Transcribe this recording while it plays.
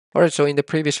Alright, so in the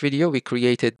previous video, we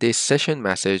created this session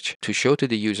message to show to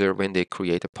the user when they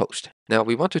create a post. Now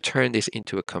we want to turn this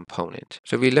into a component.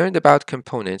 So we learned about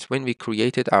components when we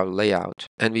created our layout,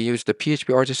 and we used the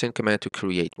PHP artisan command to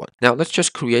create one. Now let's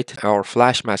just create our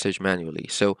flash message manually.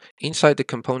 So inside the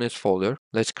components folder,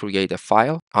 let's create a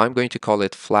file. I'm going to call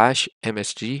it flash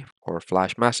msg or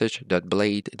flash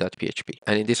message.blade.php.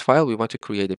 And in this file, we want to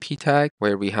create a p tag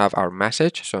where we have our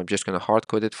message. So I'm just going to hard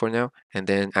code it for now and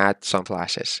then add some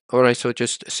classes. All right, so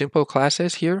just simple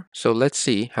classes here. So let's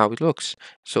see how it looks.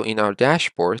 So in our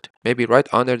dashboard, maybe right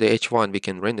under the H1, we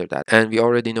can render that. And we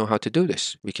already know how to do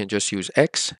this. We can just use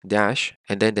x dash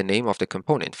and then the name of the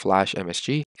component, flash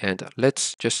msg. And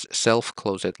let's just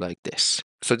self-close it like this.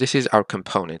 So this is our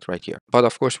component right here. But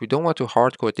of course, we don't want to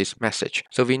hard code this message.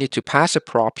 So we need to pass a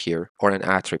prop here or an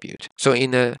attribute. So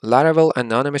in a LARAVEL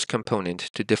anonymous component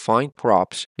to define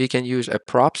props, we can use a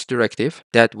props directive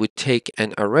that would take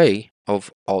an array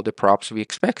of all the props we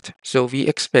expect. So we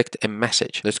expect a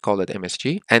message, let's call it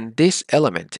MSG, and this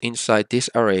element inside this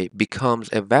array becomes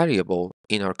a variable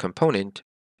in our component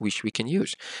which we can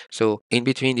use. So in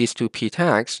between these two p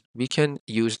tags, we can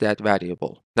use that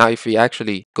variable. Now, if we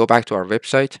actually go back to our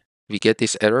website, we get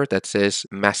this error that says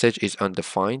message is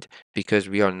undefined because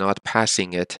we are not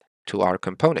passing it to our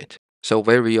component. So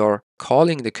where we are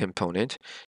calling the component,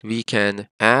 we can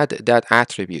add that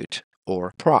attribute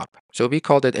or prop. So we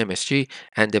called it MSG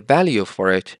and the value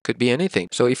for it could be anything.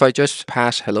 So if I just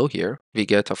pass hello here, we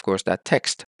get, of course, that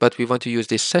text, but we want to use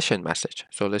this session message.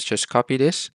 So let's just copy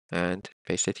this and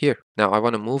paste it here. Now I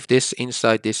want to move this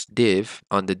inside this div.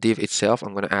 On the div itself,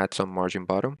 I'm going to add some margin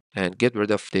bottom and get rid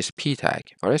of this p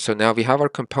tag. All right, so now we have our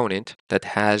component that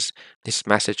has this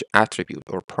message attribute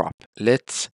or prop.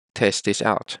 Let's test this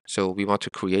out. So we want to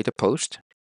create a post.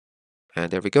 And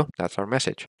there we go, that's our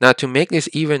message. Now to make this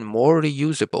even more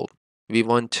reusable, we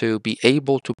want to be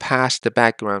able to pass the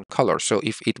background color. So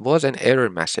if it was an error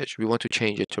message, we want to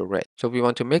change it to red. So we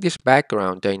want to make this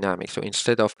background dynamic. So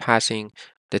instead of passing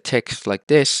the text like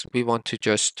this, we want to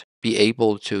just be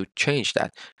able to change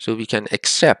that. So we can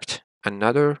accept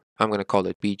another, I'm going to call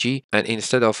it BG, and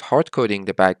instead of hard coding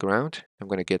the background, I'm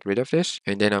going to get rid of this,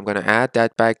 and then I'm going to add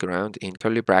that background in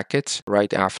curly brackets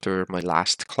right after my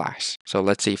last class. So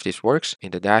let's see if this works.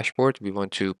 In the dashboard, we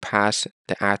want to pass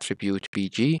the attribute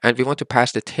BG, and we want to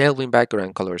pass the tailwind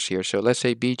background colors here. So let's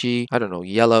say BG, I don't know,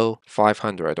 yellow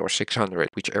 500 or 600,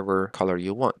 whichever color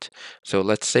you want. So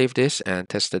let's save this and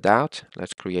test it out.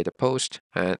 Let's create a post,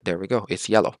 and there we go, it's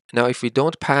yellow. Now if we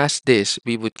don't pass this,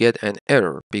 we would get an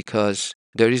error because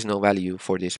there is no value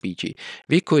for this BG.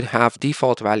 We could have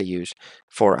default values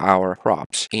for our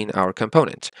props in our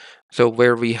components. So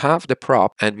where we have the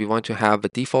prop and we want to have a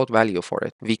default value for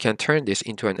it, we can turn this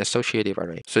into an associative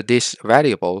array. So this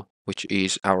variable, which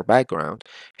is our background,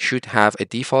 should have a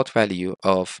default value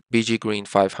of BG green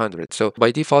 500. So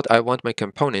by default, I want my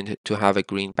component to have a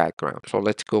green background. So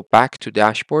let's go back to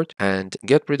dashboard and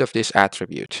get rid of this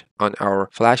attribute on our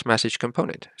flash message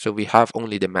component. So we have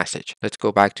only the message. Let's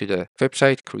go back to the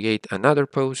website, create another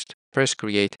post, press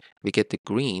create, we get the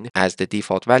green as the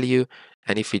default value.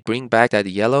 And if we bring back that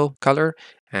yellow color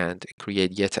and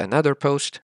create yet another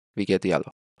post, we get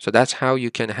yellow. So that's how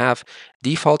you can have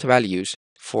default values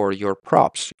for your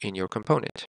props in your component.